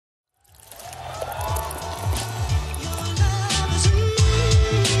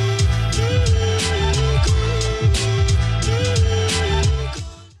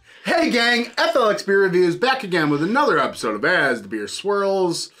Hey gang, FLX Beer Reviews back again with another episode of As the Beer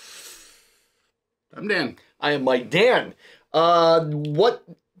Swirls. I'm Dan. I am Mike. Dan, what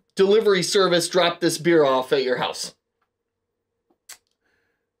delivery service dropped this beer off at your house?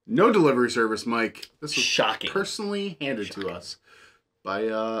 No delivery service, Mike. This was shocking. Personally handed to us by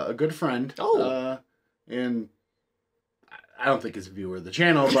a good friend. Oh. And I don't think he's a viewer of the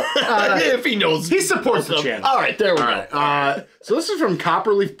channel, but if he knows, he supports the channel. All right, there we go. Right. So this is from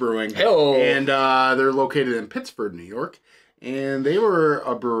Copper Leaf Brewing. Hello. And they're located in Pittsford, New York. And they were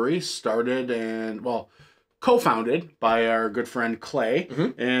a brewery started and, well, co-founded by our good friend Clay.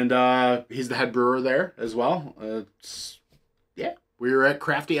 Mm-hmm. And he's the head brewer there as well. Yeah. We were at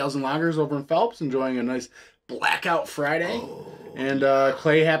Crafty Ales and Lagers over in Phelps enjoying a nice blackout Friday. Oh. And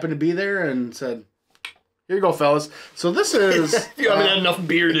Clay happened to be there and said, here you go, fellas. So this is... you haven't had enough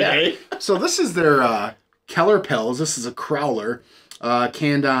beer today. Yeah. So this is their Keller Pils. This is a crowler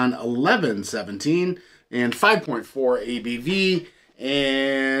canned on 11/17 and 5.4 ABV.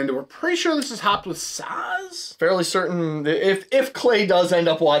 And we're pretty sure this is hopped with Saaz. Fairly certain. If Clay does end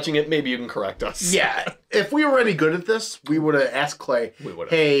up watching it, maybe you can correct us. Yeah. If we were any good at this, we would have asked Clay,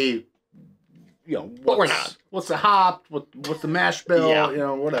 hey, you know, but we're not. What's the hop? What's the mash bill? Yeah. You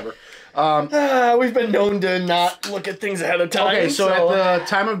know, whatever. We've been known to not look at things ahead of time. Okay, so at the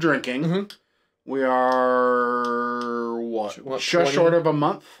time of drinking, we are, what just short of a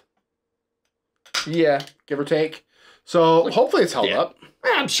month? Yeah. Give or take. So hopefully it's held up.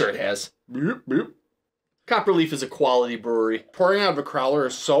 I'm sure it has. Boop, boop. Copper Leaf is a quality brewery. Pouring out of a crowler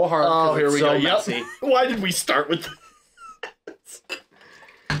is so hard. Oh, here we go. Messy. Why did we start with this?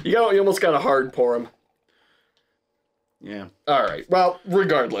 You almost got a hard pour him. Yeah. All right. Well,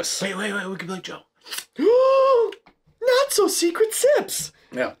 regardless. Wait. We can be like Joe. Not so secret sips.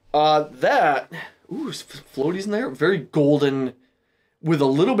 Yeah. Ooh, floaties in there. Very golden, with a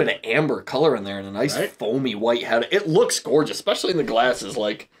little bit of amber color in there and a nice foamy white head. It looks gorgeous, especially in the glasses.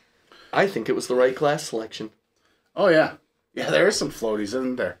 Like, I think it was the right glass selection. Oh, yeah. Yeah, there is some floaties,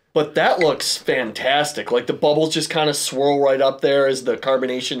 isn't there? But that looks fantastic. Like, the bubbles just kind of swirl right up there as the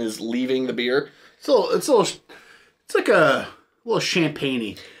carbonation is leaving the beer. It's like a little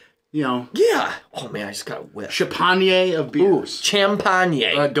champagne-y, you know. Yeah. Oh, man, I just got a whiff. Champagne of beers. Ooh,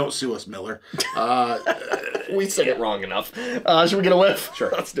 champagne. Don't sue us, Miller. We said it wrong enough. Should we get a whiff?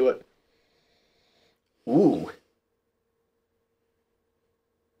 Sure. Let's do it. Ooh.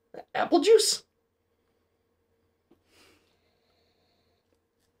 Apple juice?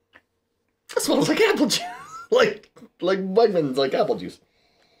 That smells like apple juice. like Wegmans, like apple juice.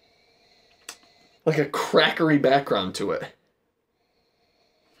 Like a crackery background to it.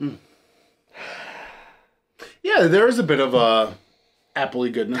 Yeah, there is a bit of a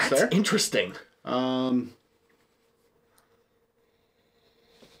appley goodness there. That's interesting. Almost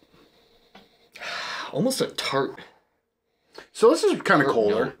a tart. So this is kind of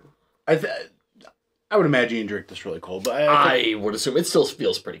colder. No. I would imagine you drink this really cold, but I would assume it still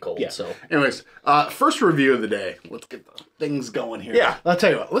feels pretty cold. Yeah. So, anyways, first review of the day. Let's get the things going here. Yeah. I'll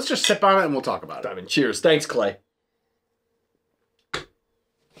tell you what. Let's just sip on it and we'll talk about it. I mean, cheers. Thanks, Clay.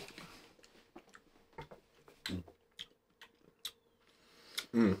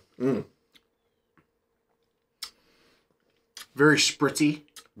 Very spritzy,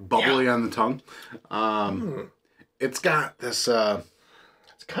 bubbly on the tongue. It's got this.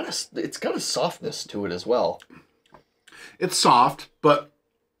 It's got a softness to it as well. It's soft, but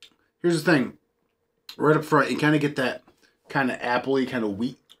here's the thing. Right up front, you kind of get that kind of appley, kind of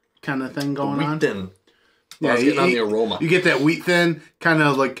wheat kind of thing going on. Wheat thin. Yeah, getting on the aroma. You get that wheat thin, kind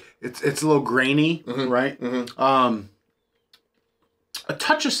of like it's a little grainy, right? A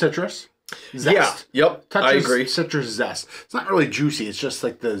touch of citrus. Zest. Yeah. Yep. I agree. Citrus zest. It's not really juicy. It's just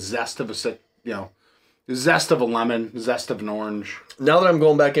like the zest of zest of a lemon, zest of an orange. Now that I'm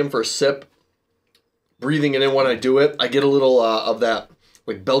going back in for a sip, breathing it in when I do it, I get a little of that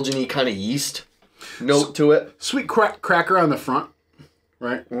like Belgian-y kind of yeast note to it. Sweet cracker on the front,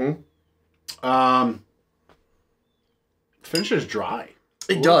 right? Finishes dry.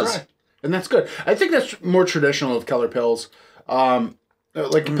 It does. Dry. And that's good. I think that's more traditional of Keller Pils.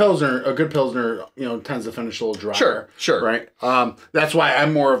 Like a Pilsner, a good Pilsner, tends to finish a little drier. Sure. Right? That's why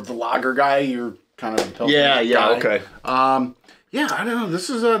I'm more of the lager guy. You're kind of the Pilsner guy. Okay. Yeah, I don't know. This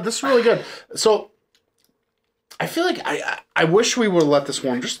is really good. So, I feel like I wish we would have let this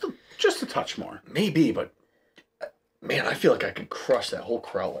warm just a touch more. Maybe, but man, I feel like I could crush that whole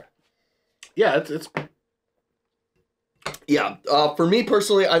crowler. Yeah, it's Yeah, for me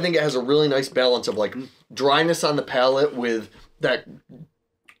personally, I think it has a really nice balance of like dryness on the palate with that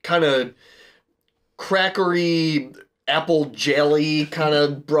kind of crackery apple jelly kind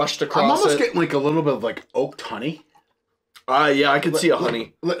of brushed across I'm almost it. getting like a little bit of like oaked honey. Yeah, I could see a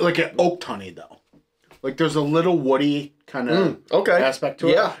honey. Like an oaked honey, though. Like there's a little woody kind of aspect to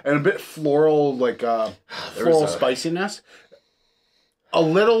it. Yeah. And a bit floral, like floral spiciness. A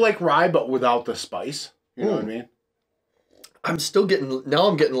little like rye, but without the spice. You know what I mean? I'm still getting, now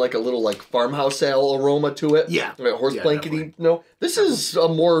I'm getting like a little like farmhouse ale aroma to it. Yeah. Like horse blankety. No, this is a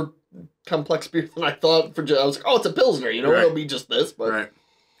more complex beer than I thought. I was like, oh, it's a Pilsner, you know, it'll be just this. But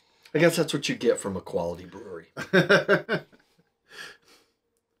I guess that's what you get from a quality brewery.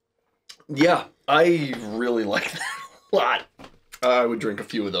 Yeah, I really like that a lot. I would drink a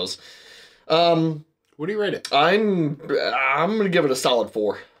few of those. What do you rate it? I'm gonna give it a solid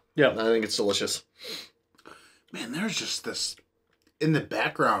 4. Yeah. I think it's delicious. Man, there's just this in the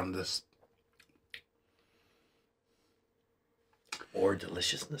background, this Or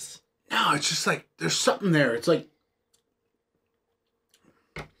deliciousness. no, it's just like there's something there. It's like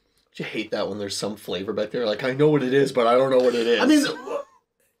Do you hate that when there's some flavor back there? Like, I know what it is, but I don't know what it is. I mean,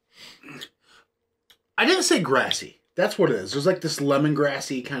 I didn't say grassy. That's what it is. There's like this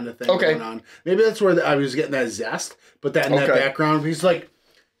lemongrassy kind of thing going on. Maybe that's where I was getting that zest, but that in that background, he's like,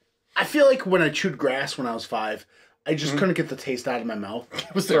 I feel like when I chewed grass when I was 5, I just couldn't get the taste out of my mouth.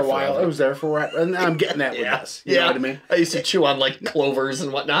 It was there for a while. It was there for a while, and I'm getting that with this. You know what I mean? I used to chew on like clovers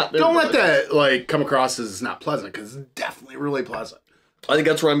and whatnot. Don't let that like come across as not pleasant, because it's definitely really pleasant. I think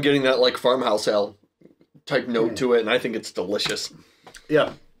that's where I'm getting that like farmhouse ale type note to it, and I think it's delicious.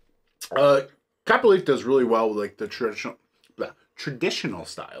 Yeah. Copper Leaf does really well with like the traditional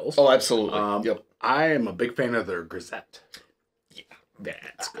styles. Oh, absolutely. Yep. I am a big fan of their grisette. Yeah,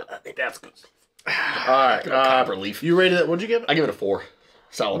 that's good. That's good. All right, Copper Leaf. You rated it? What'd you give it? I give it a 4.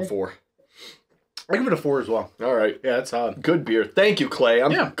 Solid 4. I give it a 4 as well. All right. Yeah, it's solid. Good beer. Thank you, Clay.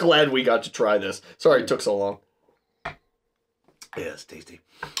 I'm glad we got to try this. Sorry it took so long. Yeah, it's tasty.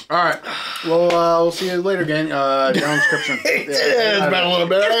 All right. Well, we'll see you later, gang. Down description. It's been a little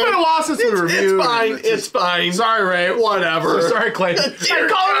bit. It's been a while since we reviewed. It's fine. It's fine. Sorry, Ray. Whatever. Sorry, Clay. I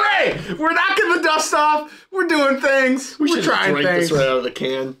call it Ray. We're knocking the dust off. We're doing things. We're trying drink things. this right out of the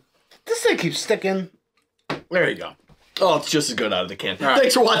can. This thing keeps sticking. There you go. Oh, it's just as good out of the can. Right.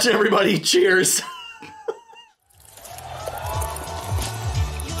 Thanks for watching, everybody. Cheers.